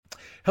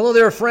Hello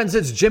there, friends.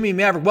 It's Jimmy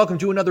Maverick. Welcome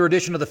to another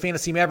edition of the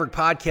Fantasy Maverick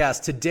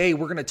Podcast. Today,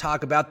 we're going to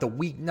talk about the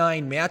Week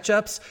 9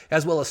 matchups,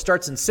 as well as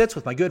starts and sits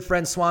with my good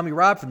friend Swami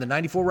Rob from the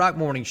 94 Rock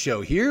Morning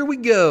Show. Here we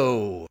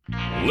go.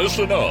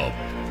 Listen up.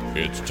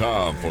 It's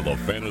time for the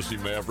Fantasy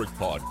Maverick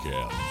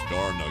Podcast,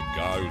 starring the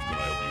guy who's going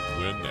to help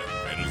you win that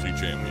fantasy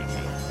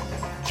championship,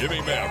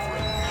 Jimmy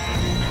Maverick.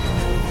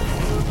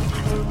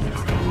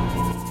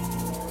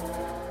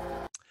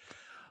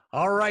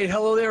 All right.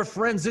 Hello there,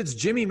 friends. It's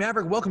Jimmy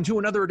Maverick. Welcome to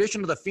another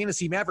edition of the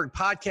Fantasy Maverick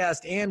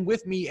Podcast. And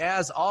with me,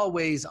 as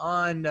always,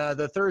 on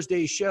the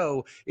Thursday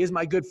show is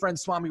my good friend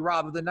Swami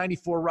Rob of the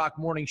 94 Rock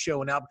Morning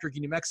Show in Albuquerque,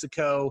 New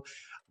Mexico.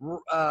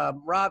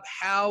 Rob,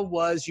 how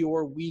was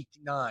your Week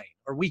 9?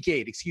 Or Week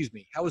 8, excuse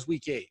me. How was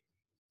Week 8?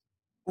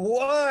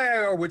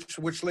 Why?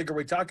 Which league are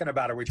we talking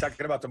about? Are we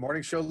talking about the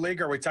Morning Show League,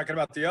 or are we talking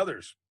about the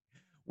others?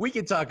 We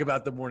can talk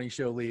about the Morning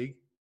Show League.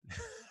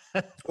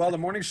 Well, the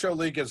Morning Show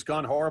League has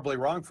gone horribly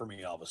wrong for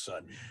me all of a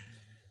sudden.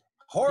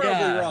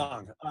 Horribly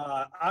wrong.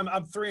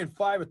 I'm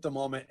 3-5 at the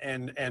moment,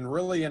 and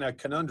really in a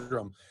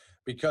conundrum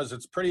because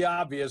it's pretty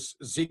obvious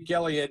Zeke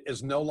Elliott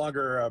is no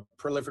longer a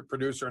prolific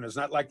producer and is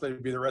not likely to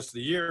be the rest of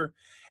the year.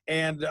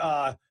 And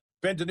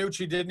Ben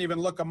DiNucci didn't even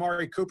look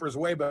Amari Cooper's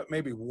way, but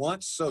maybe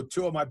once. So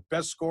two of my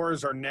best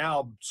scorers are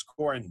now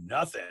scoring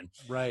nothing.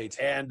 Right.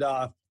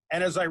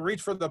 And as I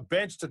reach for the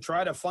bench to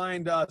try to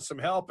find some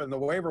help in the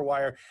waiver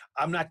wire,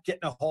 I'm not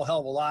getting a whole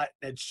hell of a lot.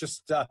 It's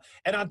just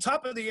and on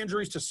top of the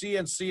injuries to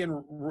CNC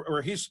and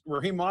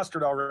Raheem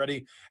Mostert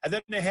already, and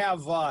then they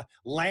have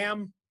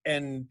Lamb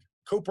and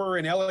Cooper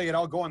and Elliott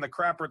all going the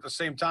crapper at the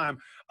same time.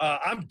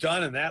 I'm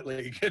done in that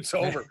league. It's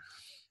over.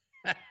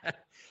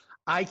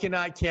 I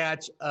cannot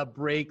catch a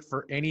break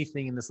for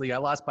anything in this league. I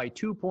lost by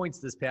 2 points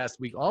this past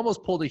week.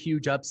 Almost pulled a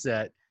huge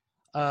upset.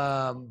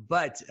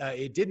 But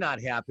it did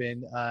not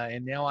happen.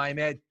 And now I'm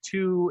at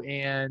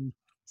 2-6.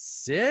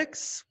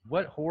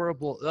 What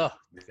horrible. Ugh.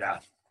 Yeah.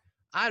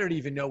 I don't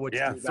even know what to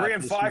do about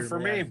 3-5 for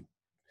me.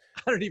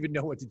 I don't even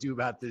know what to do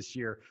about this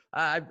year.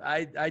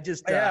 I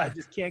just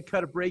can't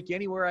cut a break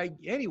anywhere.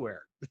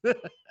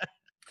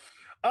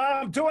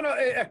 I'm doing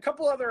a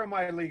couple other of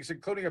my leagues,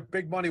 including a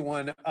big money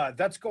one.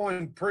 That's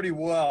going pretty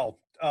well.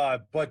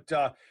 But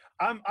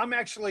I'm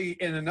actually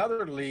in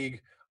another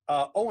league,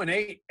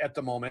 0-8 at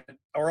the moment,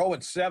 or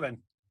 0-7,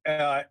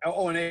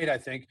 0-8, I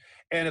think.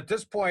 And at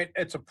this point,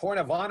 it's a point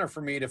of honor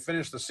for me to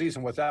finish the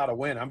season without a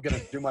win. I'm going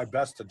to do my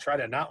best to try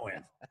to not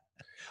win.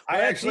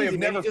 I actually have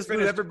never just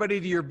move everybody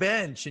to your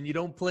bench and you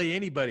don't play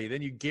anybody.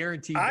 Then you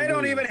guarantee. I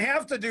don't even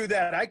have to do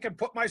that. I can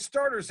put my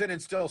starters in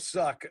and still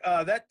suck.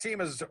 That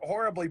team is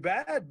horribly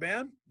bad,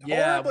 man.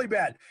 Yeah. Horribly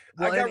bad.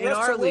 Well, I got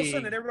Russell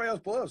Wilson and everybody else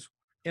blows.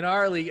 In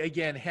our league,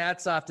 again,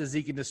 hats off to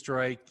Zeke and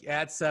Destroy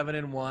at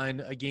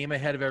 7-1, a game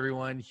ahead of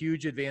everyone,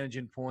 huge advantage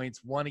in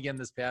points, won again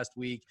this past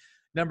week.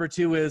 Number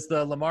 2 is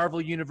the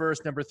Lamarville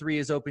universe. Number 3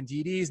 is Open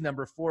TDs.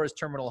 Number 4 is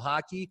Terminal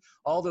Hockey.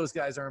 All those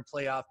guys are in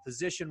playoff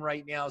position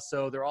right now,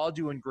 so they're all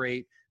doing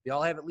great. They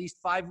all have at least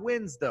 5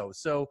 wins, though.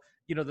 So,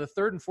 the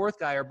 3rd and 4th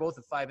guy are both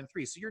at 5-3.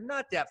 So you're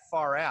not that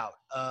far out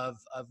of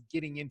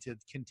getting into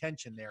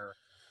contention there.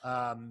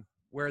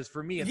 Whereas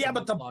for me, it's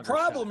but the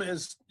problem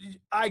is,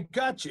 I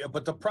got you.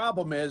 But the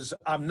problem is,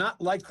 I'm not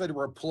likely to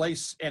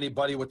replace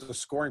anybody with the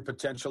scoring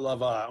potential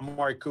of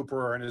Amari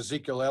Cooper or an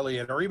Ezekiel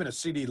Elliott or even a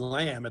CeeDee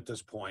Lamb at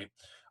this point.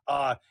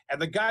 And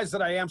the guys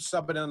that I am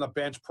subbing on the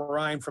bench,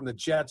 Perrine from the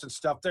Jets and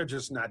stuff, they're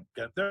just not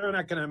good. They're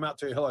not going to amount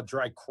to a hill of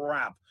dry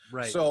crap.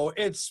 Right. So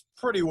it's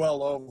pretty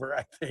well over,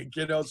 I think.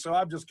 So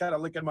I'm just kind of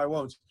licking my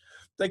wounds.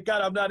 Thank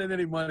God I'm not in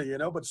any money,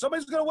 but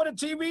somebody's going to win a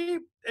TV,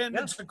 and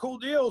it's a cool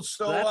deal.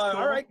 So, cool.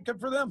 All right, good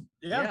for them.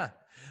 Yeah.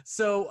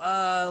 So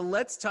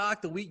let's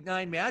talk the Week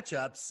 9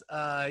 matchups.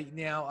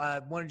 Now, I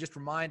want to just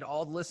remind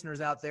all the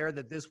listeners out there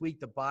that this week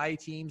the bye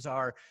teams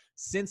are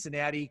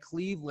Cincinnati,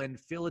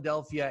 Cleveland,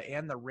 Philadelphia,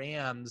 and the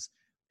Rams.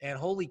 And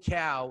holy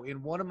cow,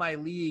 in one of my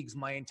leagues,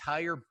 my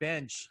entire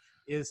bench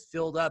is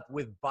filled up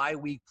with bye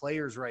week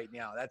players right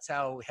now. That's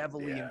how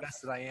heavily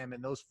invested I am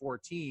in those 4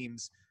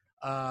 teams.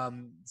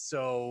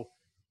 So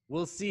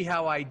we'll see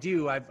how I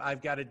do.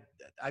 I've got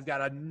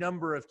a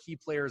number of key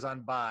players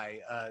on bye.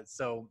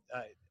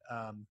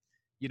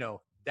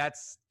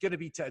 That's going to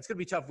be tough. It's going to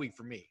be a tough week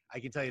for me. I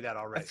can tell you that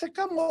already. I think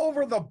I'm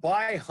over the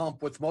bye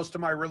hump with most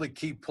of my really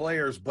key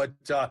players, but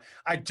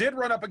I did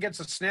run up against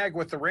a snag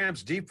with the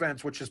Rams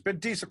defense, which has been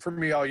decent for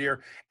me all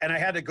year, and I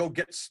had to go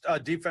get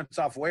defense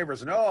off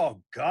waivers, and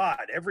oh, God,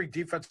 every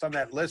defense on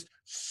that list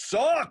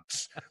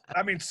sucks.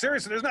 I mean,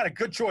 seriously, there's not a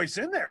good choice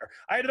in there.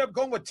 I ended up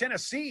going with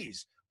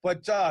Tennessee's,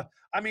 but,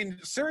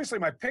 seriously,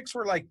 my picks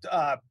were like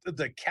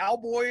the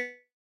Cowboys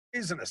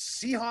and the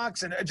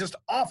Seahawks and just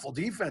awful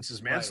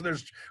defenses, man. Right. So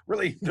there's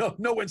really no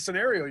win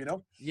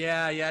scenario,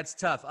 Yeah, it's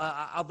tough.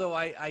 Although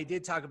I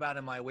did talk about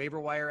in my waiver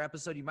wire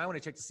episode, you might want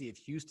to check to see if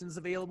Houston's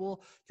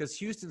available because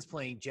Houston's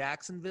playing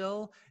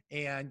Jacksonville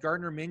and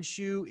Gardner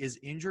Minshew is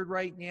injured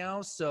right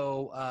now.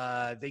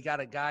 So they got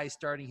a guy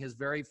starting his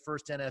very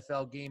first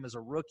NFL game as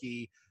a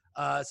rookie.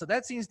 So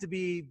that seems to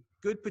be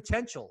good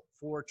potential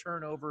for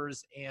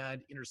turnovers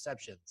and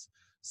interceptions.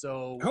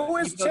 So who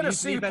is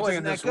Tennessee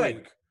playing this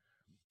week?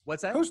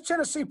 What's that? Who's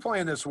Tennessee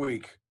playing this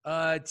week?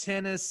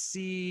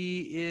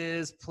 Tennessee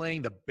is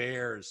playing the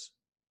Bears.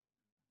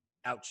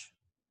 Ouch.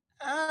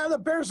 The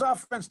Bears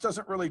offense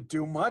doesn't really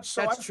do much,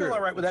 so I feel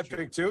all right with that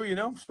pick too,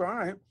 So all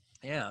right.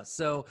 Yeah,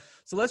 so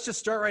let's just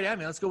start right at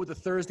me. Let's go with the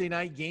Thursday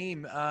night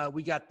game.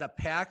 We got the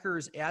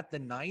Packers at the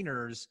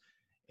Niners,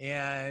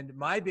 and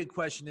my big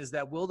question is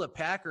that will the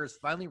Packers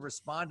finally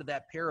respond to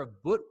that pair of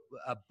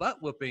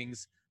butt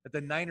whoopings that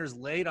the Niners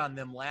laid on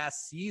them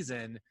last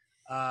season?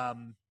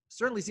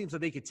 Certainly seems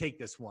like they could take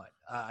this one,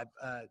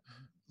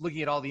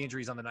 looking at all the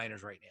injuries on the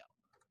Niners right now.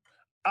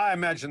 I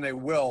imagine they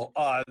will.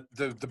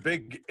 The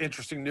big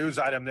interesting news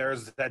item there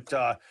is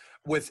that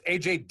with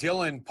A.J.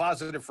 Dillon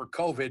positive for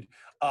COVID,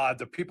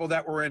 the people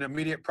that were in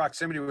immediate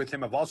proximity with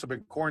him have also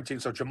been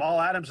quarantined. So Jamal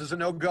Adams is a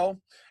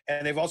no-go,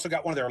 and they've also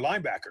got one of their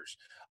linebackers.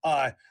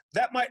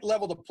 That might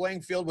level the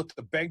playing field with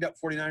the banged-up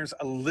 49ers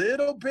a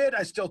little bit.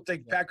 I still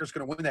think Packers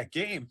going to win that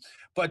game.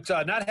 But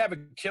not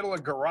having Kittle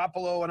and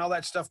Garoppolo and all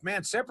that stuff,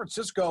 man, San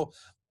Francisco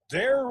 –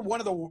 they're one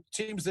of the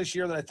teams this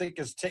year that I think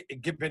has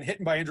been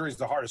hit by injuries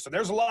the hardest. So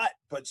there's a lot,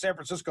 but San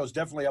Francisco is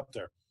definitely up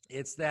there.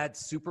 It's that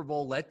Super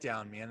Bowl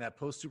letdown, man, that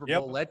post-Super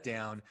Bowl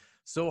letdown.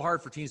 So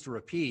hard for teams to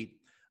repeat.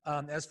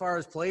 As far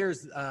as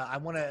players, I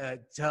want to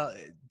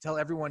tell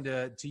everyone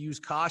to use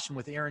caution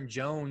with Aaron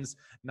Jones.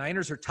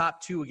 Niners are top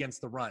 2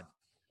 against the run.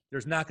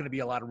 There's not going to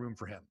be a lot of room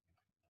for him.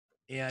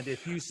 And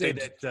if you say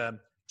that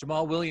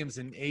Jamal Williams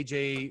and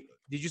AJ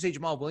 – did you say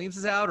Jamal Williams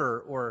is out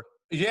or –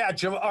 Yeah,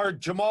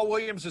 Jamal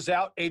Williams is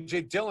out,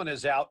 A.J. Dillon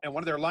is out, and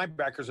one of their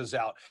linebackers is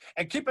out.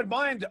 And keep in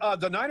mind,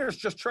 the Niners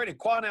just traded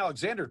Quan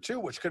Alexander, too,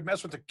 which could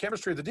mess with the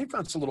chemistry of the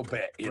defense a little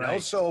bit, you know?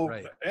 So,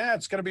 yeah,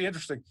 it's going to be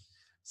interesting.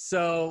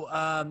 So,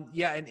 and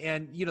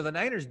the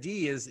Niners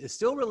D is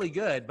still really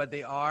good, but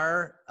they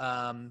are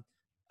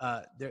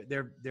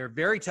they're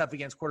very tough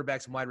against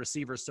quarterbacks and wide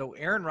receivers. So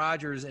Aaron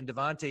Rodgers and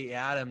Devontae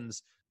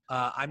Adams,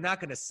 I'm not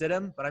going to sit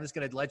them, but I'm just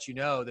going to let you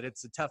know that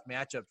it's a tough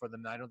matchup for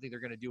them. I don't think they're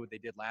going to do what they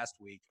did last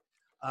week.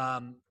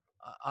 On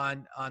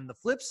the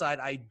flip side,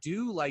 I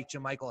do like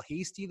JaMycal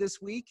Hasty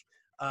this week,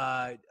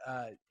 and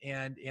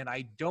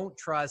I don't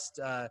trust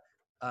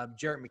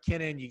Jerick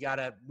McKinnon. You got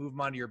to move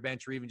him onto your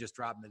bench or even just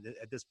drop him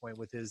at this point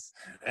with his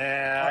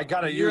I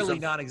got to nearly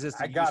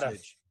non-existent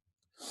usage.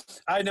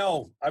 I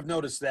know. I've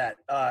noticed that.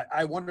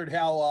 I wondered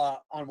how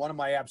on one of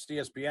my apps,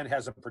 ESPN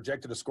hasn't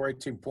projected to score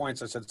 18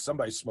 points. I said,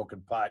 somebody's smoking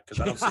pot because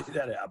I don't see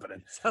that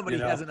happening. Somebody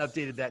hasn't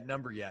updated that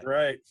number yet.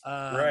 Right.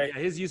 Yeah,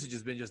 his usage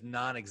has been just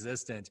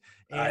non-existent.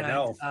 And, I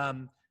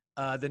know.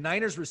 The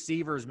Niners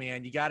receivers,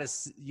 man, you gotta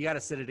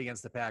sit it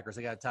against the Packers.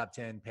 They got a top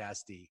 10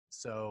 pass D,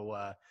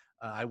 so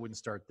I wouldn't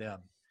start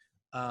them.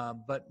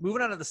 But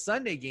moving on to the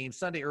Sunday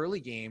early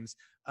games,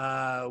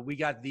 we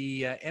got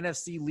the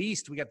NFC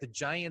least. We got the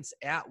Giants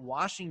at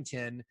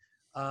Washington.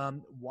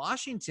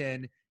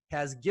 Washington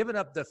has given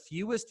up the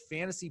fewest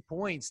fantasy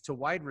points to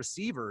wide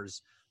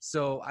receivers.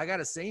 So I got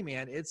to say,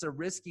 man, it's a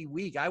risky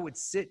week. I would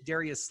sit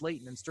Darius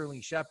Slayton and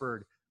Sterling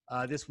Shepard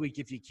this week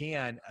if you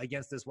can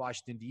against this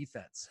Washington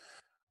defense.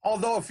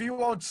 Although if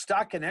you own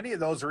stock in any of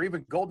those or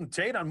even Golden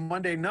Tate on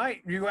Monday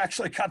night, you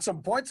actually got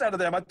some points out of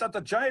them. I thought the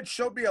Giants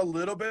showed me a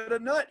little bit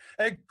of nut.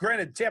 And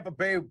granted, Tampa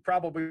Bay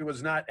probably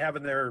was not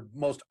having their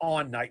most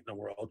on night in the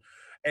world.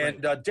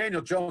 And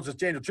Daniel Jones is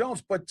Daniel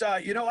Jones. But,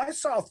 I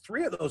saw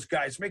 3 of those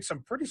guys make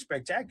some pretty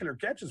spectacular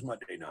catches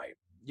Monday night.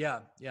 Yeah.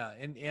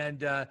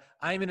 And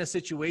I'm in a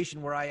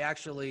situation where I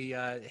actually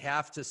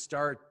have to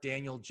start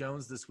Daniel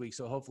Jones this week.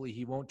 So hopefully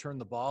he won't turn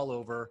the ball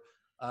over.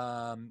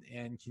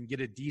 And can get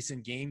a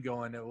decent game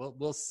going.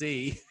 We'll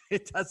see.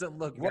 It doesn't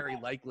look very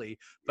likely,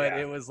 but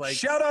it was like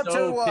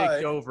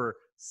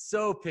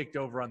so picked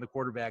over on the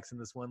quarterbacks in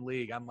this one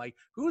league. I'm like,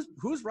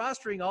 who's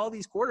rostering all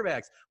these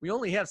quarterbacks? We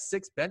only have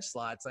 6 bench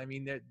slots. I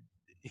mean,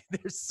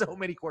 there's so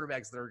many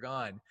quarterbacks that are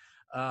gone.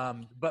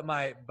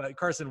 But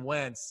Carson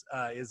Wentz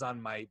is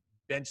on my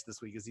bench this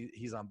week because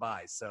he's on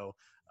bye. So.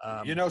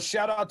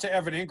 Shout out to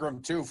Evan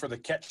Ingram, too, for the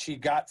catch he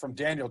got from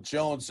Daniel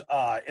Jones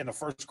in the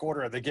first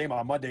quarter of the game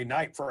on Monday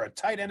night. For a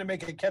tight end to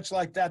make a catch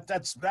like that,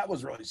 that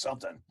was really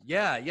something.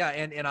 Yeah.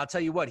 And I'll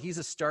tell you what, he's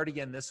a start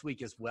again this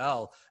week as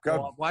well.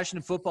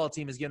 Washington football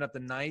team has given up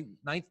the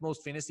ninth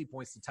most fantasy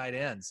points to tight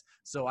ends.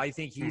 So I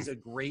think he's a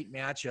great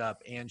matchup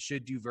and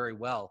should do very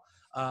well.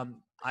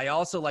 I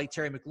also like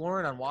Terry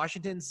McLaurin on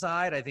Washington's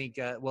side. I think,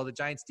 the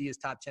Giants D is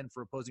top 10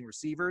 for opposing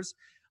receivers.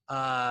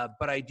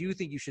 But I do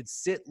think you should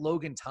sit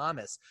Logan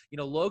Thomas.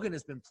 Logan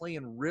has been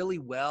playing really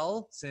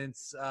well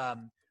since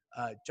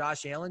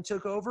Josh Allen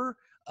took over,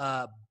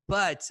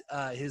 but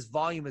his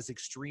volume is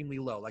extremely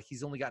low. Like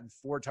he's only gotten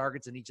 4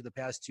 targets in each of the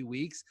past 2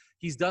 weeks.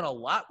 He's done a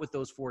lot with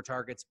those 4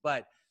 targets,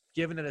 but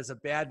given it as a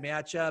bad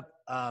matchup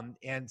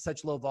and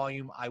such low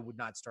volume, I would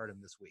not start him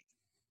this week.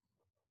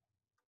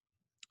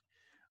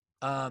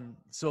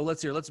 So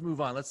let's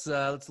move on. Let's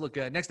look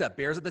next up,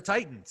 Bears at the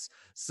Titans.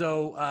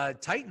 So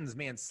Titans,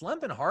 man,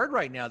 slumping hard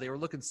right now. They were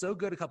looking so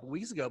good a couple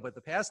weeks ago, but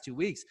the past 2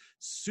 weeks,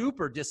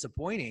 super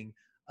disappointing.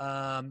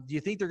 Do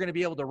you think they're going to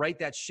be able to right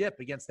that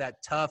ship against that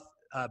tough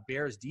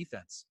Bears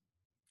defense?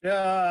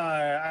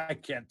 I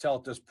can't tell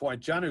at this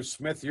point. Jonnu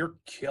Smith, you're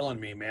killing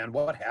me, man.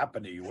 What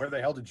happened to you? Where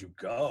the hell did you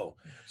go?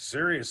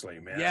 Seriously,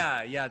 man.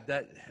 Yeah.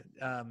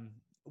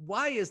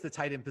 Why is the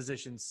tight end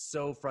position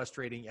so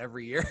frustrating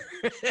every year?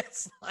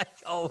 It's like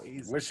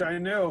always. Wish I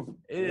knew.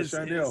 It's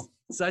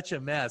such a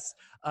mess.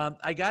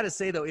 I got to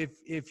say, though,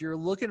 if you're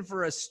looking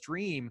for a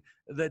stream,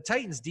 the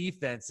Titans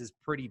defense is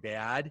pretty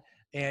bad.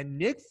 And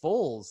Nick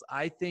Foles,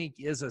 I think,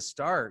 is a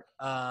start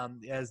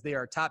as they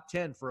are top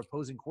 10 for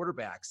opposing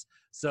quarterbacks.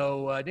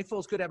 So Nick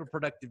Foles could have a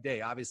productive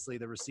day. Obviously,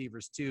 the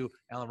receivers, too.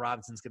 Allen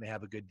Robinson's going to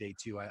have a good day,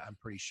 too, I'm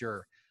pretty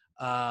sure.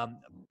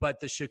 But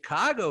the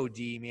Chicago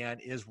D, man,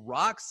 is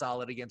rock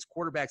solid against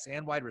quarterbacks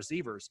and wide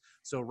receivers.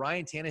 So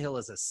Ryan Tannehill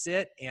is a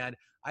sit, and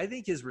I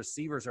think his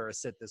receivers are a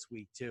sit this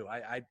week, too.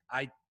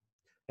 I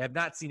have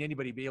not seen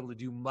anybody be able to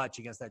do much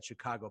against that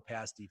Chicago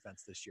pass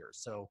defense this year.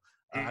 So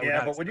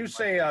but when you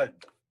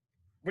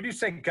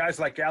say guys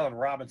like Allen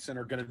Robinson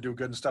are going to do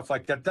good and stuff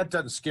like that, that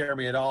doesn't scare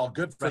me at all.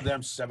 Good for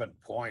them, 7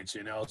 points,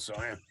 So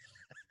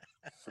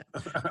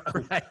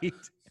right.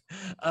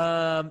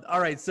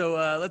 All right,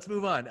 so let's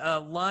move on.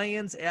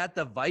 Lions at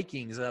the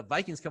Vikings.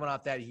 Vikings coming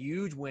off that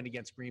huge win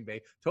against Green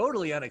Bay,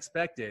 totally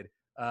unexpected.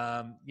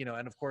 And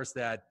of course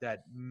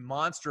that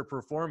monster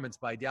performance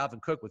by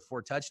Dalvin Cook with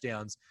 4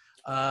 touchdowns.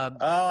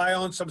 I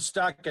own some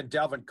stock in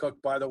Dalvin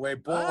Cook, by the way.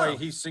 Boy,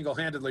 he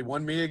single-handedly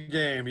won me a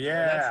game.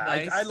 Yeah,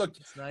 that's nice. I looked.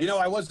 Nice.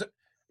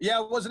 I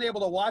wasn't able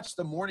to watch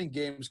the morning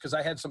games because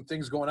I had some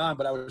things going on,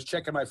 but I was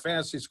checking my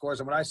fantasy scores,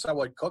 and when I saw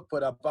what Cook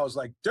put up, I was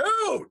like,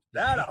 dude,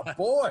 that a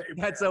boy.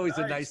 That's always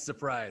a nice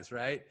surprise,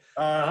 right?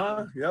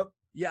 Yep.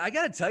 Yeah, I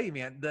got to tell you,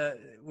 man,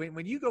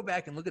 when you go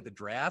back and look at the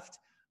draft,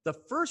 the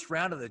first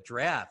round of the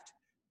draft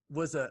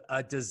was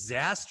a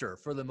disaster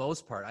for the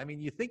most part. I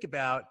mean, you think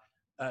about,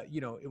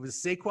 it was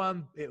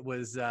Saquon, it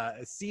was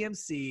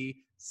CMC,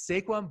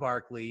 Saquon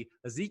Barkley,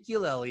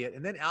 Ezekiel Elliott,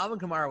 and then Alvin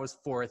Kamara was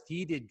 4th.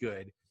 He did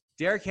good.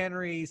 Derrick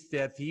Henry's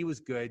 5th. He was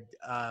good.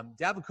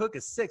 Dalvin Cook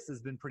is 6th,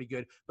 has been pretty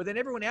good. But then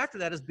everyone after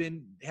that has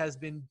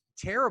been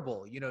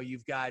terrible.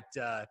 You've got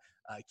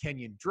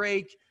Kenyon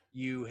Drake.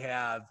 You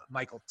have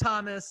Michael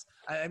Thomas.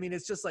 I mean,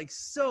 it's just like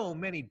so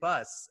many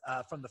busts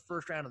from the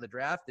first round of the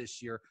draft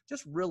this year.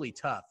 Just really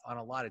tough on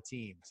a lot of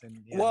teams.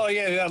 Well,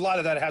 yeah, a lot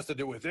of that has to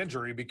do with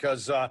injury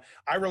because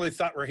I really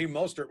thought Raheem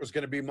Mostert was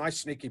going to be my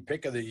sneaky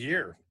pick of the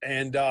year.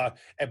 And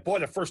boy,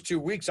 the first 2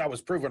 weeks I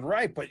was proven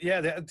right. But,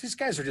 yeah, these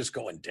guys are just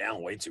going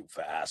down way too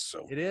fast.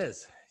 So it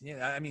is.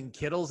 Yeah, I mean,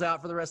 Kittle's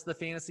out for the rest of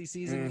the fantasy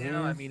season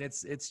now. I mean,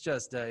 it's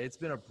just it's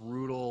been a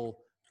brutal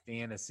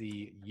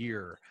fantasy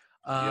year.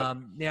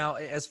 Now,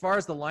 as far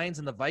as the Lions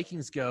and the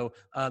Vikings go,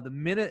 the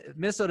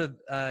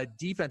Minnesota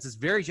defense is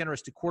very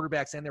generous to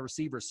quarterbacks and their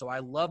receivers. So I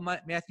love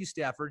Matthew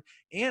Stafford,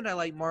 and I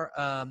like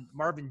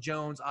Marvin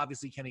Jones,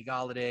 obviously Kenny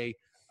Golladay,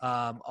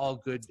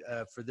 all good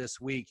for this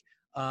week.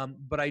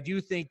 But I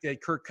do think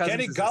that Kirk Cousins.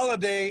 Kenny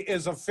Golladay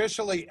is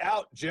officially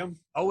out, Jim.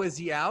 Oh, is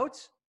he out?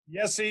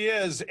 Yes, he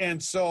is.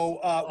 And so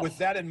with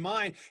that in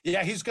mind,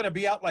 yeah, he's going to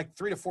be out like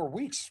 3 to 4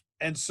 weeks.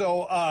 And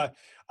so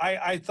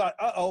I thought,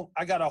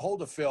 I got a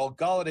hold of Phil.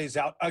 Galladay's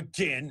out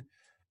again.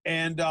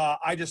 And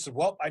I just said,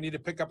 well, I need to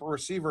pick up a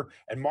receiver.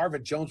 And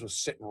Marvin Jones was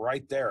sitting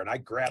right there, and I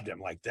grabbed him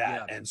like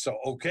that. Yeah. And so,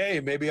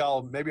 okay, maybe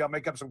I'll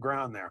make up some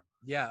ground there.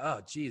 Yeah.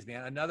 Oh, geez,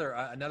 man.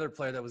 Another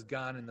player that was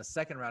gone in the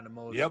second round of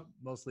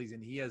most leagues,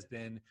 and he has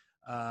been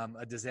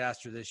a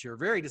disaster this year.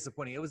 Very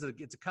disappointing.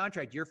 It's a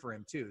contract year for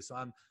him too. So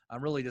I'm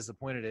really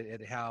disappointed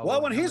at how.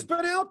 Well, when he's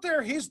been out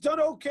there, he's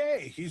done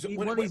okay. He just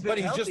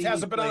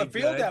hasn't been on the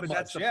field that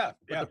much. But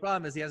the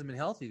problem is he hasn't been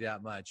healthy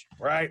that much.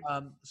 Right.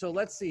 So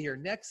let's see here.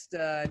 Next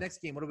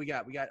game. What do we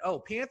got? We got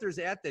Panthers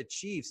at the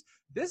Chiefs.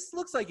 This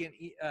looks like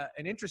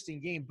an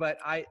interesting game, but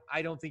I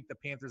don't think the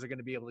Panthers are going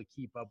to be able to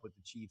keep up with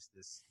the Chiefs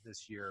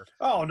this year.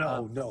 Oh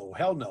no,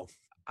 hell no.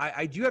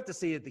 I do have to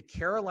say that the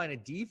Carolina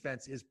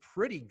defense is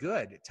pretty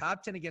good.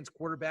 Top 10 against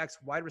quarterbacks,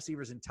 wide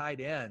receivers, and tight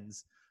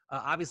ends.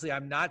 Obviously,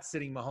 I'm not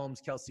sitting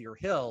Mahomes, Kelsey, or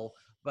Hill,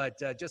 but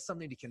just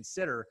something to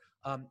consider.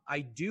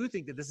 I do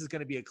think that this is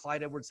going to be a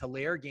Clyde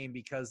Edwards-Helaire game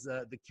because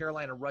the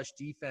Carolina rush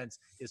defense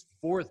is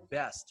 4th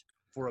best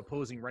for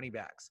opposing running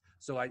backs.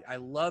 So I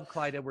love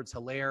Clyde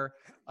Edwards-Helaire.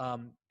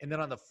 And then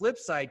on the flip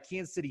side,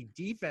 Kansas City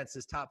defense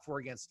is top 4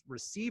 against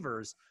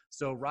receivers.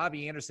 So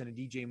Robbie Anderson and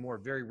DJ Moore,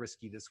 very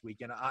risky this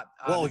week. And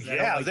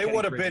they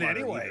would have been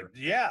anyway. Either.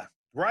 Yeah.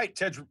 Right,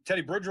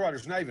 Teddy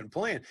Bridgewater's not even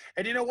playing,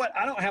 and you know what?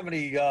 I don't have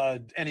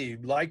any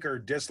like or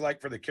dislike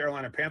for the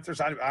Carolina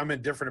Panthers. I'm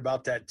indifferent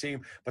about that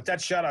team, but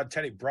that shot on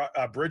Teddy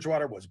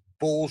Bridgewater was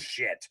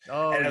bullshit.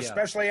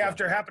 Especially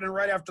after happening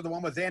right after the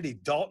one with Andy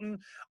Dalton,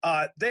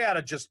 they had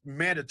a just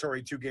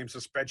mandatory 2-game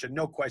suspension,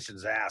 no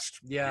questions asked.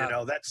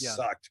 Yeah, that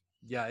sucked.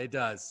 Yeah, it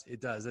does. It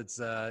does. It's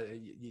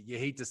you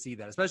hate to see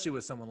that, especially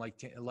with someone like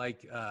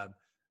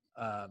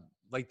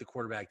the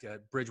quarterback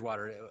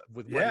Bridgewater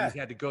with what he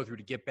had to go through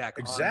to get back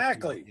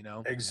exactly on the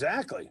field,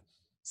 exactly.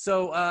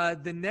 So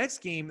the next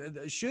game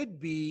should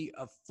be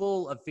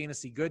full of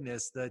fantasy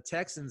goodness. The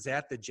Texans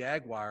at the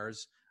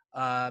Jaguars.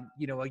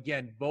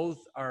 Again, both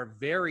are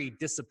very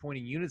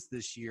disappointing units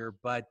this year,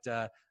 but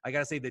I got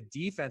to say the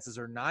defenses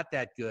are not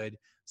that good.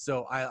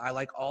 So I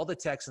like all the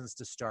Texans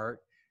to start.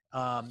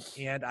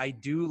 And I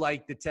do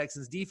like the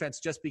Texans defense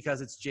just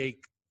because it's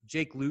Jake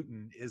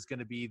Luton is going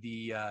to be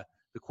the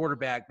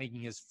quarterback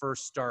making his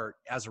first start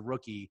as a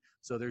rookie.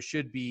 So there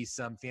should be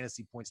some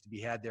fantasy points to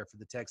be had there for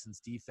the Texans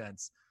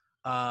defense.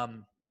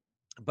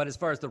 But as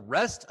far as the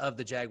rest of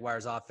the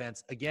Jaguars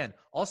offense, again,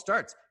 all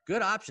starts,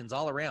 good options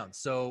all around.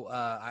 So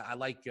I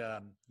like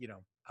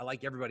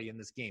everybody in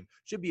this game.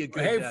 Should be a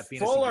good fantasy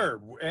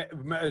Fuller,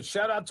 game.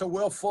 Shout out to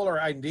Will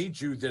Fuller. I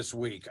need you this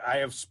week.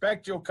 I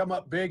expect you'll come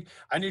up big.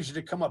 I need you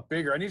to come up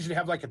bigger. I need you to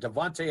have like a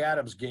Devontae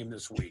Adams game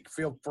this week.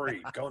 Feel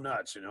free. Go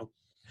nuts,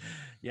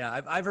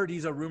 Yeah, I've heard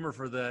he's a rumor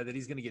that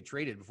he's going to get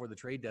traded before the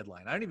trade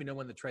deadline. I don't even know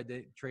when the trade.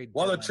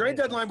 Well, the trade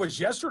deadline was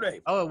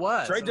yesterday. Oh, it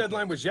was. Trade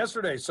deadline was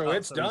yesterday, so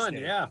it's done.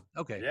 Yeah.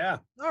 Okay. Yeah.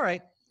 All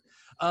right.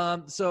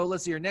 So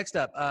let's see here. Next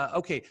up.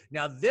 Okay.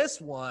 Now this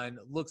one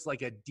looks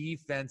like a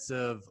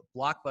defensive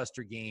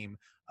blockbuster game.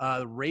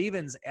 The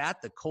Ravens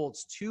at the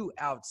Colts, two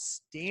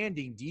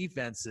outstanding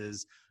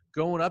defenses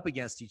going up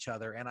against each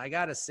other. And I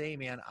got to say,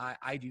 man,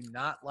 I do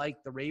not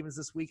like the Ravens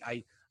this week.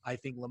 I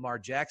think Lamar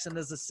Jackson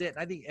is a sit. And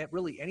I think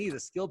really any of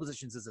the skill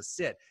positions is a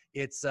sit.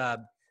 It's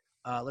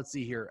let's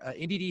see here.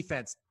 Indy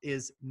defense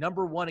is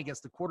number 1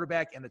 against the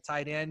quarterback and the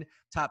tight end,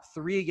 top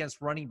 3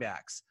 against running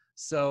backs.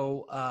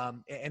 So,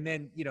 and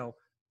then,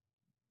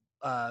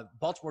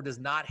 Baltimore does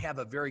not have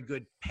a very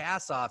good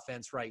pass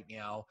offense right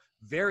now.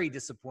 Very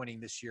disappointing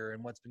this year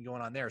and what's been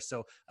going on there.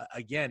 So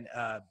again,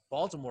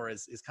 Baltimore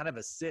is kind of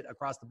a sit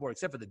across the board,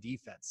 except for the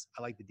defense.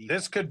 I like the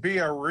defense. This could be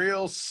a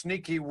real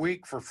sneaky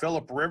week for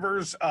Phillip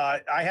Rivers.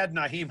 I had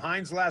Nyheim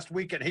Hines last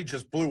week, and he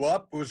just blew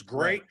up. It was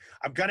great. Right.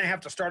 I'm going to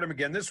have to start him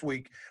again this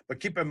week. But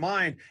keep in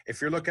mind,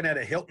 if you're looking at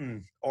a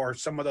Hilton or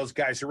some of those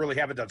guys who really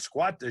haven't done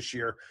squat this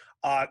year,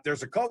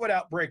 there's a COVID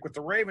outbreak with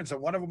the Ravens,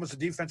 and one of them was a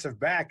defensive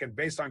back. And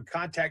based on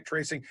contact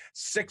tracing,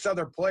 6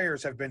 other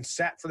players have been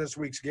sat for this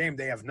week's game.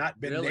 They have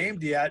not been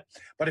named yet.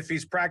 But if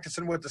he's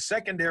practicing with the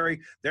secondary,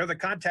 they're the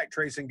contact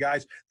tracing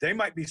guys. They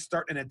might be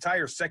starting an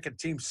entire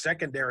second-team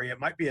secondary.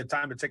 It might be a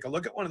time to take a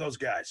look at one of those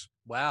guys.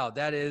 Wow,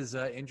 that is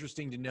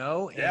interesting to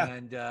know. Yeah.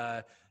 And,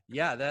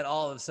 that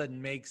all of a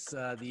sudden makes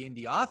the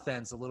Indy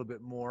offense a little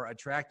bit more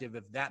attractive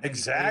if that many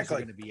players are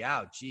going to be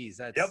out. Jeez,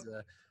 that's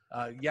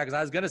because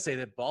I was going to say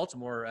that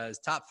Baltimore is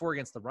top 4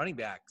 against the running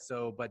back.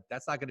 So, but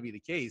that's not going to be the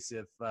case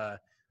if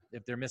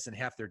they're missing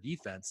half their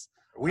defense.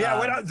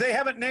 They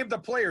haven't named the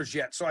players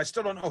yet, so I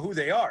still don't know who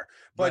they are.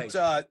 But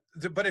right.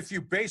 But if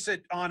you base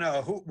it on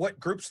what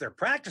groups they're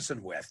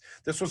practicing with,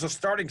 this was a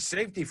starting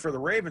safety for the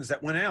Ravens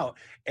that went out.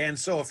 And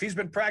so if he's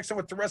been practicing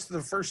with the rest of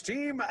the first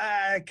team,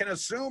 I can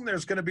assume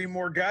there's going to be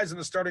more guys in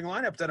the starting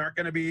lineup that aren't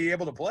going to be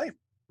able to play.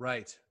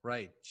 Right.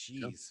 Jeez.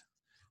 Yep.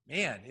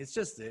 Man, it's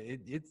just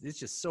it's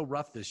just so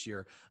rough this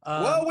year.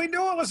 Well, we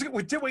knew it was.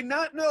 Did we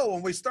not know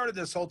when we started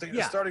this whole thing at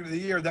the starting of the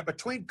year that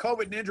between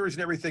COVID and injuries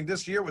and everything,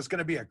 this year was going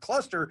to be a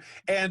cluster,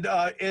 and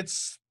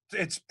it's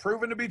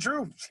proven to be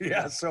true.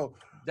 Yeah. So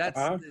that's.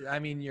 I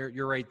mean,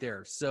 you're right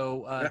there.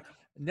 So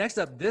next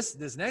up,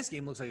 this next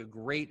game looks like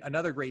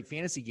another great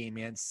fantasy game,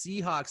 man.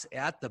 Seahawks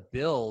at the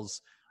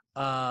Bills.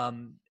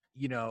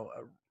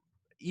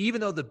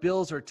 Even though the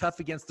Bills are tough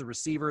against the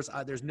receivers,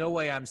 there's no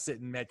way I'm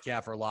sitting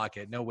Metcalf or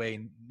Lockett. No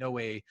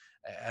way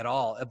at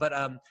all. But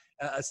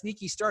a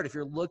sneaky start, if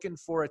you're looking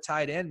for a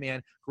tight end,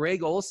 man,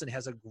 Greg Olsen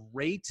has a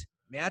great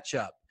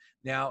matchup.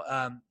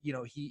 Now,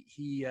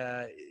 he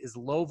is a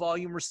low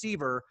volume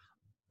receiver,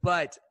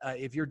 but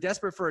if you're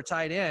desperate for a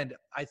tight end,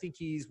 I think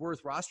he's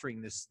worth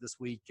rostering this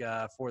week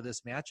for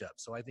this matchup.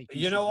 So I think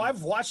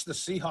I've watched the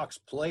Seahawks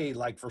play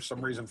for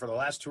some reason for the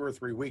last 2 or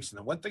 3 weeks, and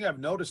the one thing I've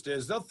noticed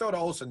is they'll throw to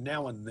Olsen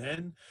now and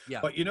then. Yeah.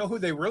 But you know who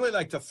they really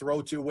like to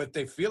throw to with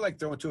they feel like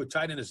throwing to a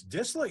tight end is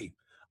Disley.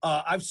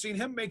 I've seen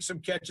him make some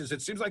catches.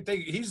 It seems like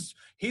he's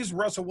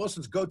Russell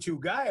Wilson's go-to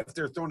guy if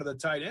they're throwing to the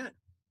tight end.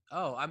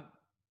 Oh, I'm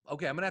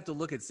gonna have to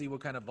look and see what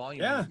kind of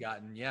volume he's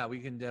gotten. Yeah, we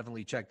can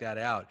definitely check that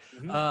out.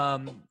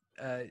 Mm-hmm.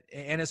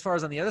 And as far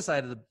as on the other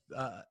side of the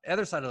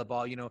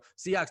ball,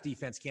 Seahawks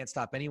defense can't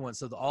stop anyone.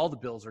 So all the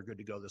Bills are good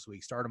to go this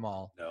week. Start them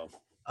all. No.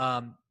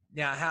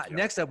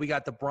 Next up, we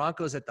got the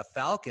Broncos at the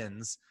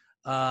Falcons.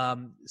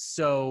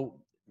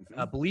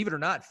 Believe it or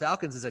not,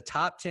 Falcons is a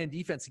top 10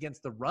 defense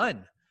against the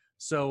run.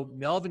 So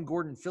Melvin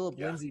Gordon, Phillip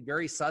Lindsay,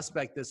 very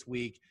suspect this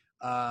week.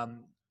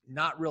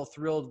 Not real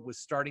thrilled with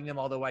starting them,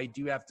 although I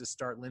do have to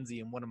start Lindsay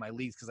in one of my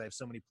leagues because I have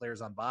so many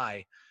players on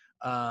bye.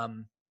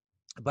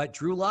 But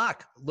Drew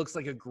Lock looks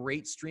like a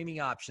great streaming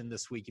option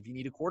this week if you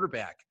need a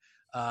quarterback.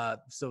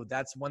 So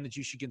that's one that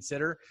you should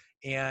consider.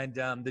 And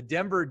the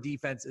Denver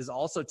defense is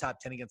also top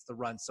 10 against the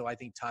run. So I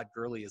think Todd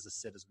Gurley is a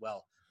sit as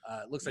well.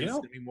 It looks like it's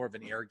going to be more of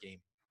an air game.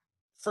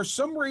 For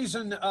some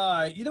reason,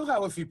 you know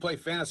how if you play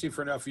fantasy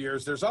for enough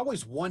years, there's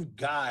always one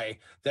guy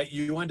that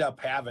you end up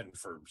having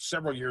for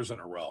several years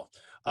in a row.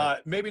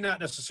 Maybe not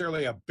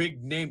necessarily a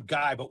big name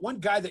guy, but one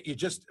guy that you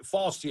just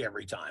falls to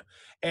every time.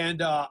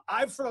 And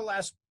I've, for the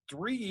last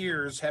 3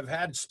 years, have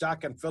had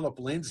stock in Phillip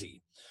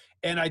Lindsay.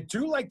 And I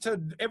do like to,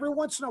 every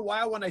once in a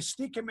while when I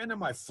sneak him into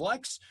my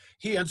flex,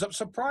 he ends up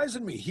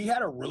surprising me. He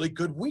had a really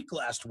good week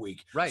last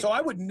week. Right. So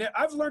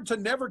I've learned to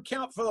never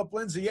count Philip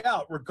Lindsay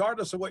out,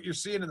 regardless of what you're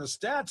seeing in the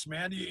stats,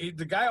 man.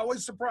 The guy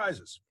always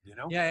surprises, you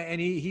know? Yeah, and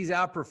he's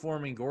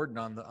outperforming Gordon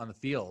on the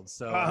field.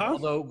 So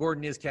although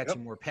Gordon is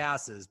catching more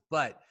passes,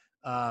 but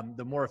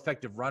the more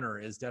effective runner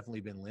has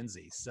definitely been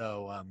Lindsay.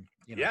 So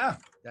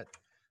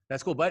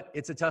that's cool. But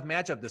it's a tough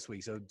matchup this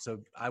week, so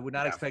I would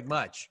not expect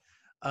much.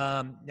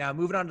 Now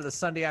moving on to the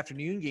Sunday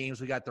afternoon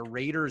games, we got the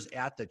Raiders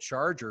at the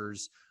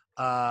Chargers.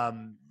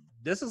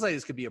 This looks like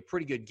this could be a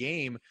pretty good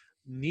game.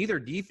 Neither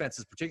defense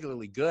is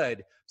particularly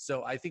good,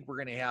 so I think we're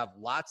going to have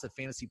lots of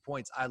fantasy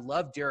points. I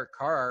love Derek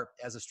Carr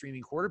as a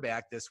streaming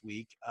quarterback this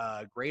week.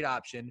 Great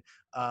option.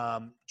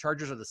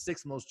 Chargers are the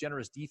 6th most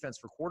generous defense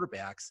for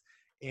quarterbacks,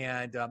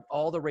 and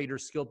all the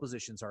Raiders' skill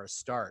positions are a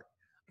start.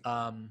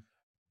 On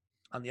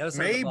the other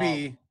side of the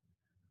ball,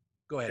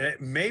 go ahead.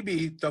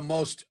 Maybe the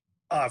most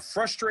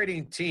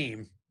frustrating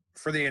team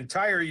for the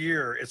entire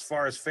year, as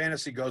far as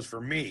fantasy goes for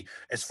me,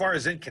 as far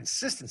as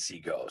inconsistency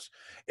goes,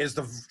 is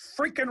the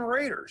freaking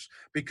Raiders,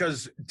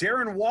 because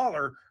Darren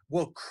Waller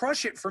will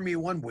crush it for me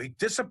one week,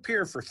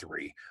 disappear for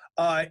 3.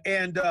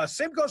 And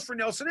same goes for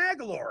Nelson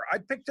Aguilar. I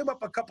picked him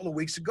up a couple of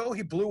weeks ago.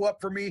 He blew up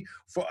for me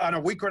on a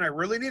week when I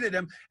really needed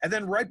him, and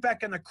then right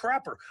back in the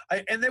crapper.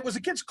 And it was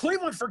against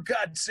Cleveland, for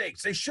God's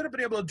sakes. They should have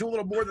been able to do a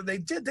little more than they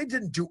did. They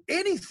didn't do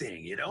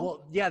anything, you know?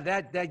 Well, yeah,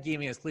 that game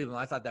against Cleveland,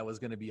 I thought that was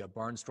going to be a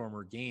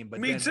barnstormer game.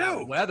 But me too.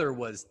 The weather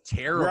was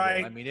terrible.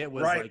 Right. I mean, it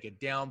was like a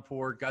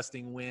downpour,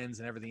 gusting winds,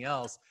 and everything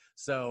else.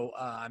 So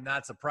I'm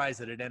not surprised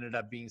that it ended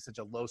up being such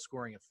a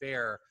low-scoring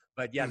affair.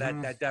 But, yeah,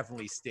 that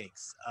definitely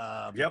stinks.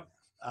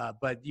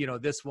 But, you know,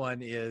 this one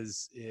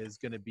is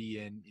going to be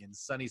in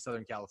sunny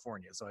Southern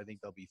California, so I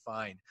think they'll be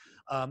fine.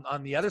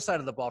 On the other side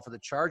of the ball for the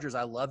Chargers,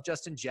 I love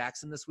Justin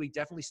Jackson this week.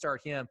 Definitely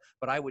start him,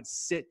 but I would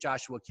sit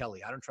Joshua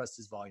Kelly. I don't trust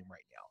his volume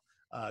right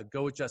now.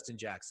 Go with Justin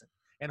Jackson.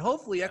 And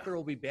hopefully Eckler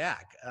will be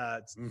back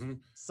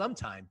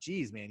sometime.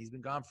 Jeez, man, he's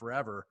been gone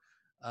forever.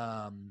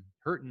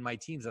 Hurting my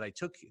teams that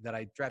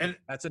I drafted.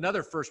 That's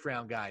another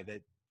first-round guy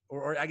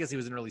or I guess he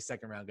was an early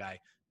second-round guy,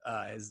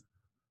 is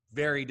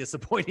very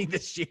disappointing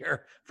this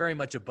year. Very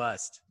much a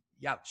bust.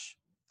 Youch.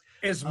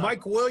 Is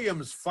Mike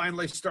Williams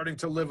finally starting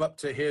to live up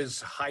to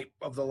his hype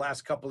of the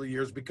last couple of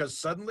years? Because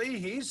suddenly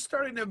he's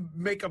starting to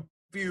make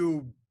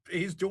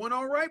he's doing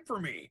all right for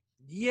me.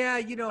 Yeah,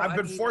 you know, I've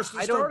been forced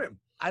to start him.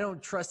 I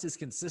don't trust his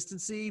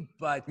consistency,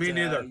 but me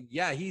neither.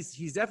 Yeah,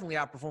 he's definitely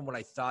outperformed what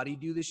I thought he'd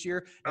do this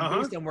year.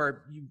 And based on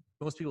where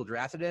most people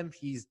drafted him,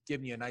 he's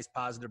given you a nice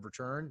positive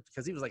return,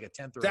 because he was like a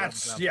 10th or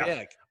 11th round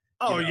pick.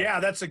 Oh, yeah,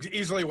 that's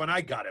easily when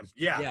I got him.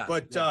 Yeah,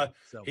 but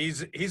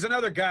he's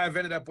another guy I've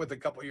ended up with a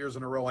couple years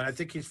in a row, and I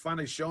think he's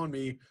finally showing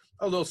me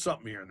a little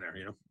something here and there,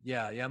 you know?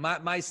 Yeah.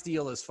 My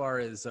steal as far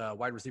as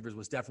wide receivers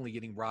was definitely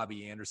getting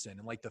Robbie Anderson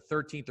in like the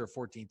 13th or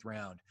 14th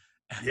round.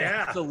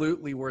 Yeah.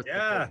 Absolutely worth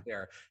the pick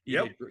there.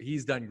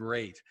 He's done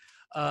great.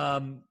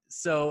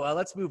 So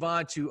let's move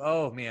on to,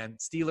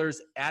 Steelers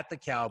at the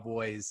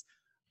Cowboys.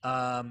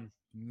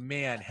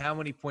 Man, how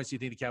many points do you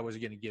think the Cowboys are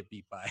going to get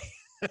beat by?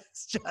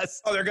 It's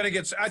just they're going to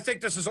get. I think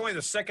this is only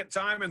the second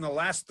time in the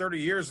last 30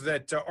 years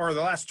that, or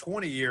the last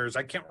 20 years.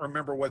 I can't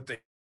remember what they.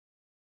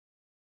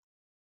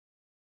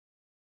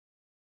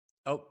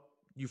 Oh,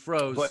 you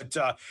froze. But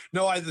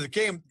no, the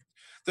game.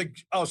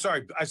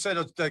 Sorry. I said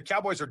the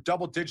Cowboys are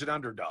double-digit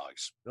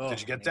underdogs. Did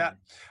you get that?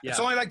 Yeah. It's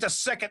only like the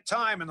second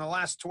time in the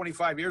last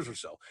 25 years or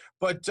so.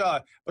 But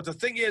the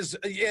thing is,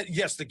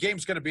 yes, the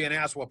game's going to be an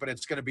ass whooping.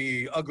 It's going to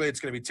be ugly.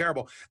 It's going to be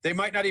terrible. They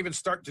might not even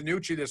start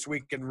DiNucci this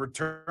week and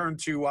return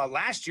to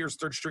last year's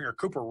third stringer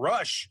Cooper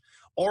Rush,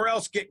 or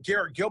else get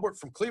Garrett Gilbert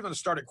from Cleveland to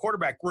start at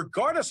quarterback.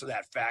 Regardless of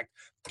that fact,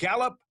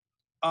 Gallup,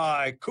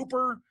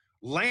 Cooper,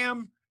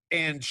 Lamb,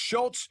 and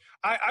Schultz,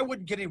 I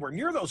wouldn't get anywhere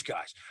near those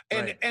guys.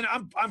 And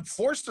I'm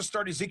forced to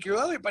start Ezekiel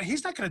Elliott, but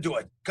he's not going to do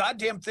a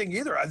goddamn thing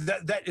either.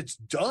 That it's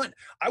done.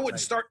 I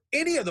wouldn't start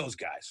any of those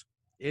guys.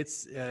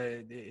 It's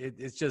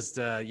just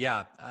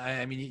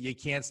I mean, you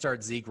can't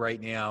start Zeke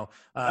right now.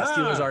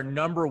 Steelers are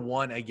number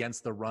 1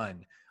 against the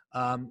run.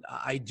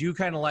 I do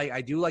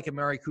like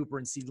Amari Cooper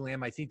and CeeDee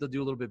Lamb. I think they'll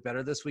do a little bit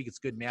better this week. It's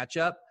a good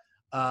matchup.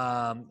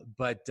 On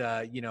the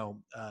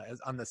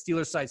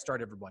Steelers side,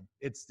 start everyone.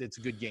 It's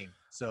a good game,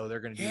 so they're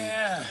going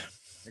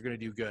to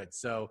do good.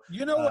 So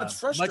you know what's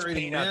frustrating, much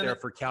pain out there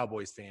for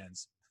Cowboys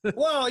fans.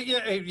 Well,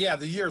 yeah,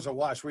 the year's a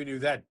wash. We knew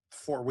that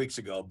 4 weeks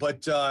ago.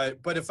 But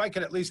if I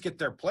could at least get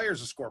their players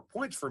to score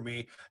points for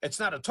me, it's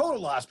not a total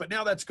loss. But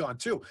now that's gone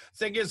too.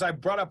 Thing is, I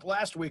brought up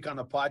last week on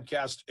the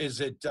podcast,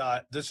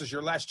 this is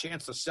your last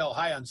chance to sell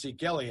high on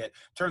Zeke Elliott.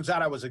 Turns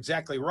out I was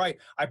exactly right.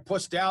 I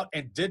pussed out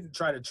and didn't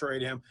try to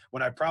trade him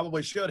when I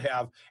probably should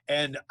have,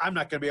 and I'm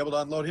not going to be able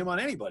to unload him on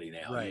anybody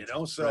now. Right. You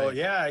know, so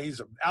yeah, he's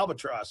an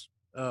albatross.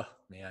 Oh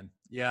man,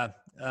 yeah.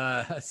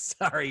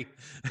 Sorry.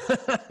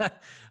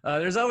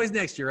 There's always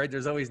next year, right?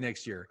 There's always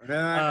next year.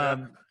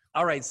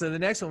 All right. So the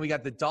next one, we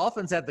got the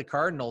Dolphins at the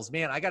Cardinals.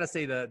 Man, I got to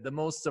say the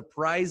most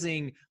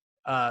surprising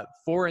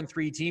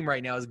 4-3 team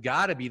right now has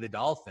got to be the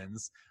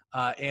Dolphins.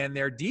 And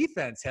their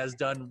defense has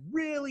done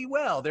really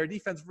well. Their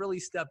defense really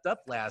stepped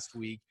up last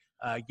week,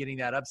 getting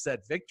that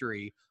upset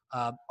victory.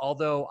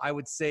 Although I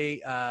would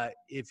say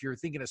if you're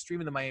thinking of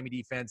streaming the Miami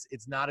defense,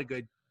 it's not a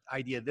good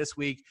idea this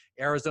week.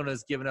 Arizona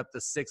has given up the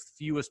 6th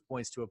fewest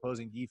points to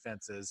opposing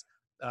defenses.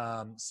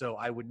 So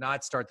I would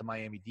not start the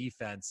Miami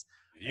defense.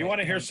 You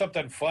want to hear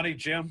something funny,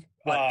 Jim?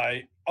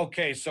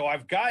 Okay, so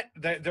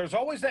there's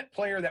always that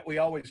player that we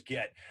always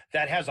get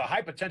that has a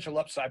high potential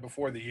upside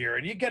before the year,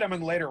 and you get him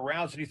in later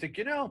rounds, and you think,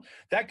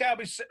 that guy will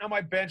be sitting on my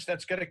bench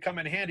that's going to come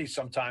in handy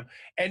sometime,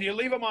 and you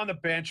leave him on the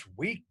bench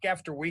week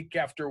after week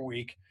after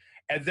week,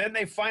 and then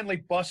they finally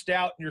bust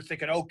out, and you're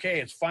thinking, okay,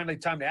 it's finally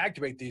time to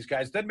activate these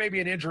guys. Then maybe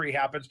an injury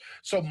happens.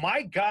 So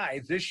my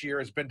guy this year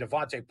has been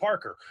Devontae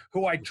Parker,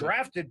 who I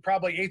drafted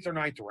probably 8th or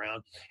 9th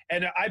round,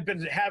 and I've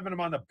been having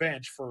him on the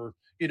bench for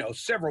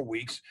several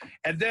weeks.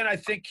 And then I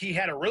think he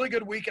had a really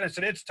good week, and I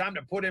said, it's time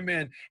to put him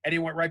in, and he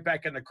went right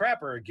back in the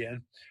crapper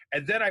again.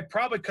 And then I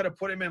probably could have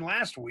put him in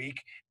last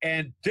week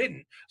and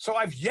didn't. So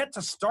I've yet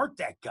to start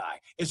that guy.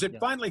 Is it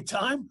finally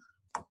time?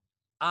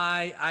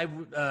 I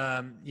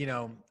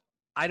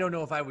don't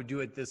know if I would do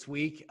it this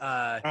week.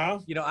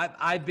 I've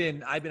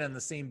been on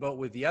the same boat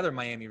with the other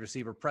Miami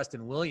receiver,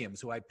 Preston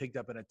Williams, who I picked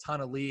up in a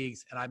ton of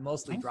leagues, and I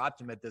mostly dropped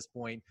him at this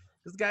point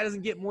because the guy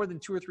doesn't get more than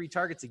 2 or 3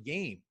 targets a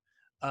game.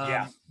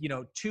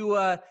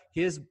 Tua,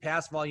 his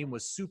pass volume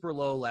was super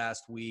low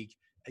last week.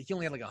 He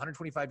only had like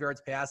 125 yards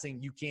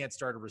passing. You can't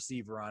start a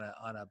receiver on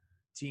a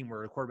team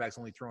where a quarterback's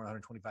only throwing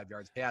 125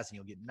 yards passing.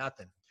 You'll get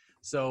nothing.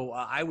 So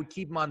I would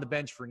keep him on the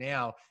bench for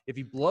now. If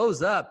he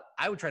blows up,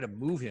 I would try to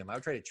move him. I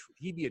would try to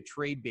he'd be a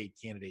trade bait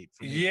candidate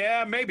for me.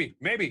 Yeah, maybe.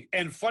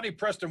 And funny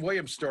Preston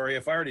Williams story,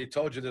 if I already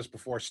told you this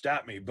before,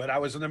 stop me. But I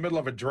was in the middle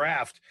of a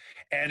draft,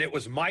 and it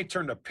was my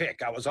turn to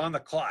pick. I was on the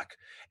clock,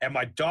 and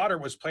my daughter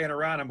was playing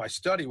around in my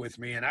study with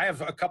me, and I have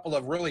a couple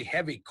of really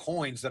heavy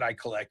coins that I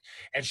collect.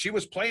 And she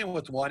was playing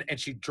with one, and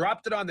she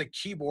dropped it on the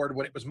keyboard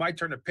when it was my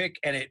turn to pick,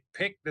 and it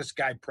picked this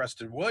guy,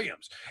 Preston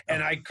Williams.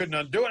 And I couldn't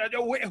undo it. I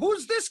go, wait,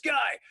 who's this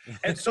guy?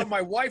 And so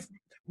my wife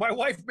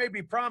made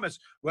me promise.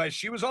 Well,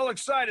 she was all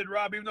excited,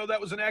 Rob, even though that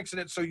was an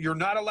accident. So you're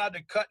not allowed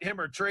to cut him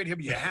or trade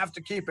him. You have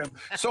to keep him.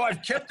 So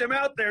I've kept him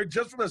out there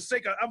just for the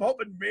sake of. I'm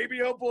hoping maybe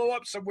he'll blow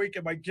up some week,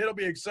 and my kid will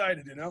be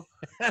excited.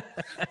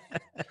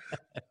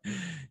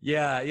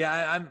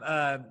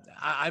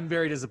 I'm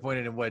very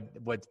disappointed in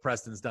what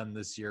Preston's done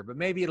this year, but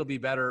maybe it'll be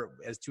better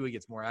as Tua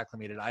gets more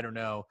acclimated. I don't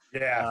know.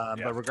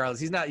 But regardless,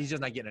 he's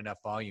just not getting enough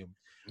volume.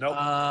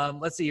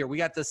 Nope. Let's see here. We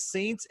got the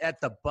Saints at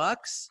the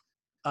Bucks.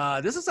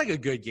 This is like a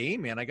good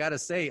game, man. I got to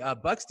say,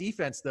 Bucks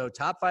defense, though,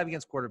 top 5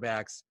 against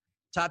quarterbacks,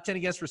 top 10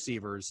 against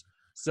receivers.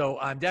 So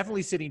I'm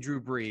definitely sitting Drew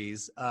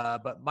Brees,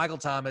 but Michael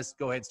Thomas,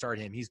 go ahead and start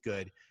him. He's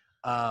good.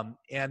 But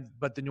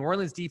the New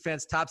Orleans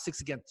defense, top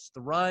 6 against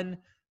the run.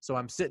 So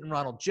I'm sitting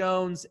Ronald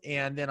Jones.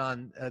 And then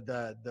on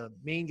the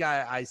main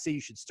guy I say you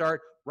should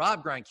start,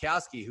 Rob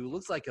Gronkowski, who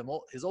looks like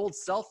his old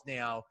self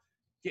now,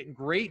 getting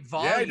great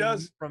volume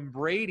from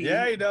Brady.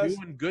 Yeah, he does.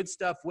 Doing good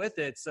stuff with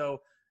it.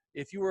 So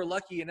if you were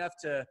lucky enough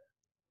to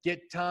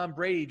get Tom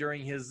Brady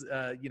during his,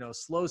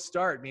 slow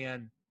start,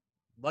 man,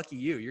 lucky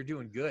you. You're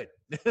doing good.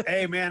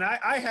 Hey, man,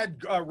 I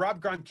had Rob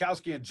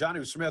Gronkowski and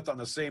Jonnu Smith on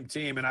the same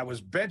team, and I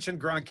was benching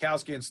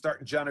Gronkowski and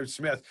starting Jonnu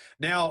Smith.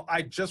 Now,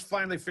 I just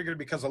finally figured,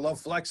 because I love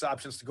flex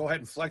options, to go ahead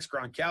and flex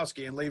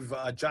Gronkowski and leave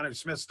Jonnu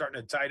Smith starting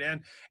at tight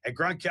end. And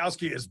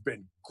Gronkowski has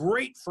been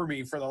great for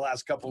me for the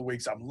last couple of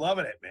weeks. I'm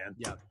loving it, man.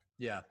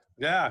 Yeah.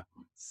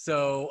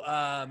 So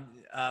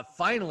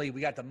finally,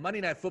 we got the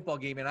Monday Night Football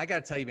game, and I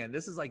got to tell you, man,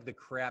 this is like the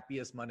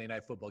crappiest Monday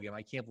Night Football game.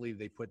 I can't believe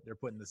they're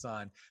putting this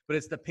on, but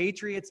it's the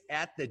Patriots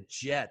at the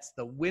Jets,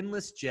 the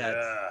winless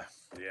Jets.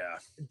 Yeah.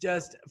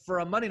 Just for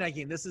a Monday night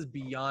game, this is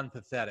beyond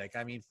pathetic.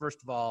 I mean,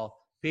 first of all,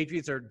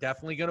 Patriots are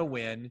definitely going to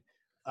win.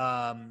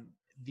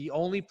 The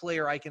only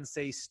player I can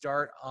say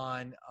start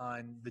on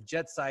the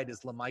Jets side is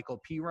LaMichael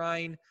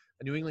Pirine.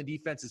 The New England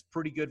defense is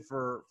pretty good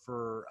for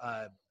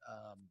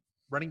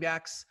running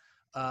backs.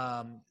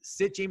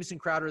 Sit Jamison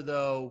Crowder,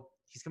 though.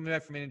 He's coming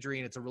back from an injury,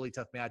 and it's a really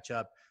tough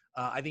matchup.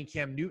 I think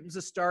Cam Newton's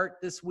a start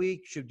this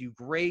week. Should do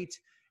great.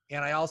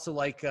 And I also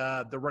like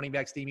the running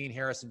backs, Damian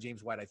Harris and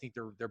James White. I think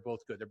they're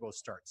both good. They're both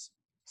starts.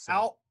 So.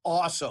 How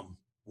awesome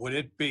would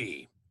it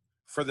be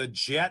for the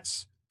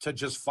Jets to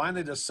just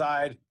finally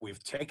decide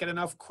we've taken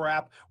enough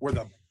crap? We're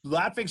the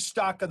laughing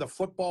stock of the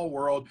football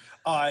world.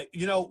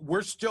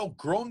 We're still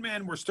grown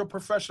men. We're still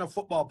professional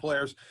football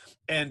players.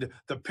 And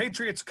the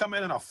Patriots come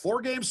in on a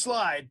 4-game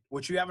slide,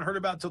 which you haven't heard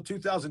about until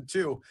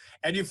 2002.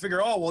 And you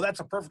figure, oh, well, that's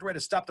a perfect way to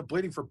stop the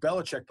bleeding for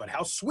Belichick. But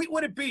how sweet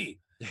would it be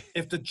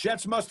if the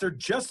Jets mustered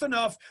just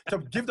enough to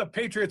give the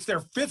Patriots their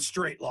 5th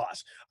straight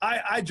loss?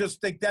 I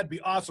just think that'd be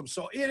awesome.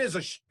 So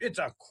it's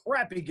a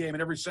crappy game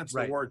in every sense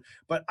of the word,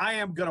 but I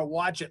am going to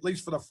watch at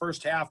least for the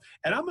first half,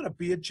 and I'm going to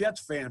be a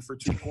Jets fan for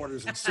 2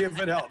 quarters and see if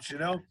it helps,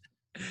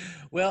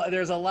 Well,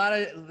 there's a lot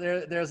of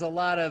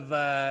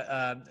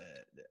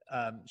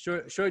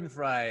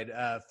Schadenfreude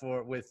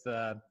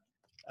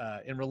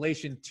in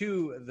relation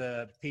to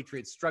the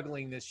Patriots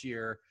struggling this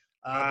year.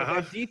 But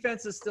their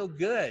defense is still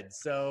good.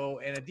 So,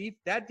 and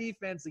that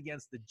defense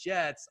against the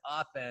Jets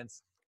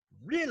offense,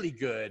 really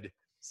good.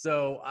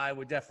 So I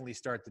would definitely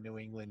start the New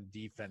England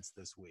defense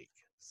this week.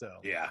 So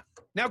yeah.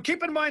 Now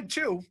keep in mind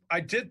too, I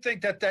did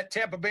think that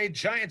Tampa Bay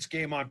Giants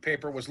game on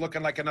paper was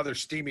looking like another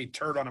steamy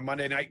turd on a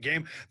Monday night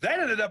game. That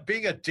ended up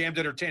being a damned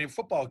entertaining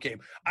football game.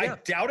 Yeah. I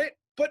doubt it,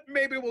 but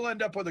maybe we'll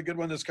end up with a good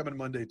one this coming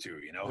Monday too.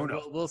 You know, who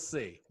knows? We'll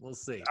see. We'll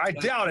see. I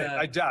doubt it,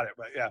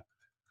 but yeah.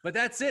 But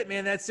that's it,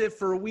 man. That's it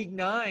for week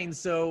 9.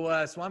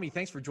 So, Swami,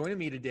 thanks for joining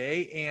me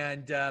today.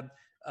 And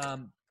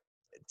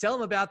tell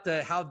them about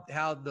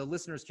how the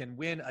listeners can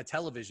win a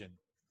television.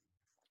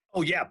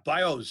 Oh, yeah.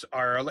 BIOS,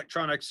 our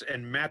electronics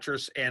and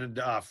mattress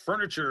and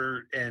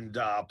furniture and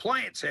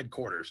appliance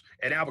headquarters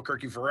at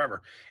Albuquerque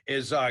Forever,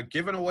 is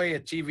giving away a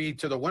TV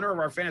to the winner of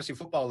our Fantasy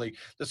Football League.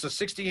 This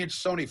is a 60-inch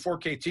Sony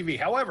 4K TV.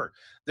 However,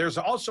 there's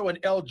also an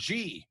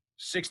LG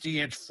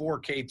 60-inch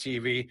 4K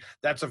TV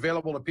that's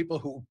available to people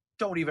who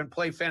don't even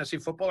play fantasy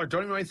football or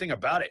don't even know anything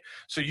about it.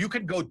 So you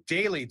can go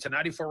daily to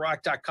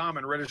 94rock.com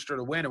and register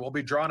to win, and we'll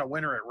be drawing a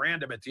winner at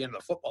random at the end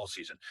of the football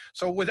season.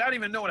 So without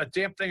even knowing a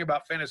damn thing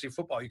about fantasy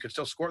football, you can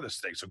still score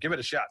this thing. So give it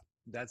a shot.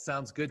 That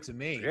sounds good to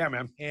me. Yeah,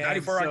 man.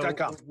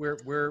 94rock.com. So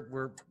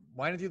we're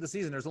winding through the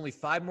season. There's only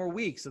 5 more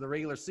weeks of the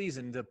regular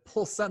season to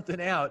pull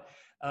something out.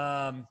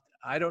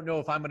 I don't know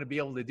if I'm going to be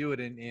able to do it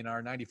in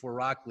our 94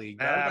 Rock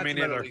League. I mean,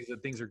 leagues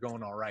that things are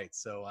going all right.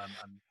 So I'm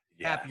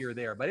happier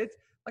there. But it's,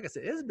 like I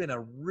said, it has been a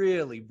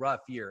really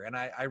rough year, and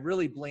I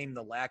really blame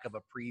the lack of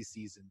a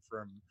preseason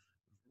from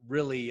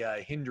really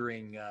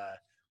hindering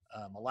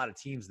a lot of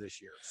teams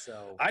this year.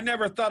 So I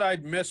never thought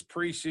I'd miss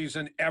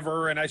preseason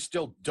ever, and I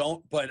still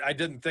don't, but I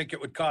didn't think it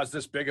would cause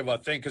this big of a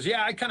thing. Because,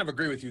 I kind of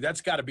agree with you.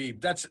 That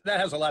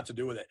has a lot to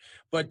do with it.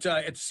 But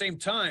at the same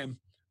time,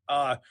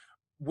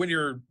 when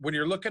you're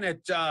looking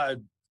at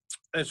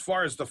as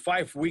far as the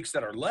 5 weeks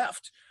that are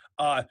left,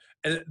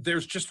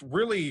 there's just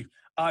really –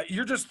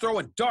 you're just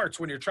throwing darts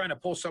when you're trying to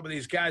pull some of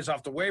these guys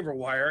off the waiver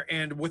wire,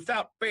 and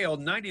without fail,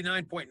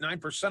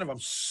 99.9% of them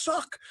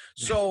suck.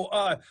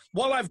 So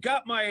while I've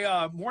got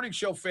my morning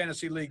show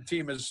fantasy league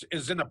team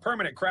is in a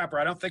permanent crapper,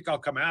 I don't think I'll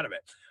come out of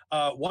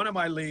it. One of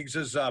my leagues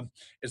is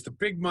the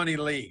Big Money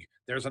League.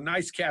 There's a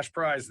nice cash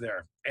prize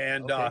there,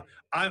 and okay.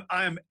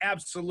 I'm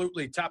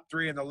absolutely top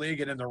 3 in the league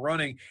and in the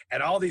running,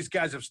 and all these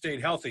guys have stayed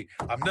healthy.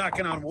 I'm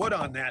knocking on wood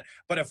on that,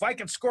 but if I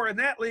can score in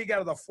that league out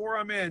of the 4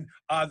 I'm in,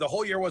 the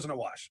whole year wasn't a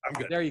wash. I'm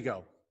good. There you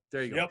go.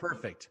 Yep.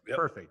 Perfect. Yep.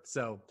 Perfect.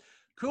 So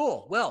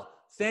cool. Well,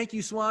 thank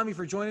you, Swami,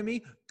 for joining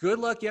me. Good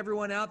luck,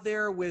 everyone out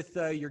there, with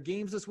your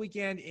games this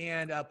weekend.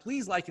 And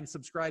please like and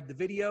subscribe the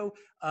video.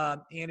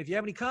 And if you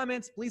have any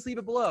comments, please leave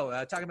it below.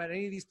 Talking about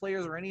any of these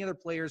players or any other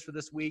players for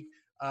this week.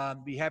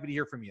 Be happy to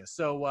hear from you.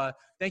 So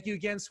thank you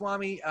again,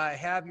 Swami.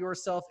 Have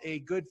yourself a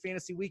good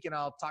fantasy week, and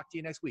I'll talk to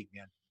you next week,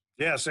 man.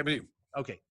 Yeah, same to you. Okay.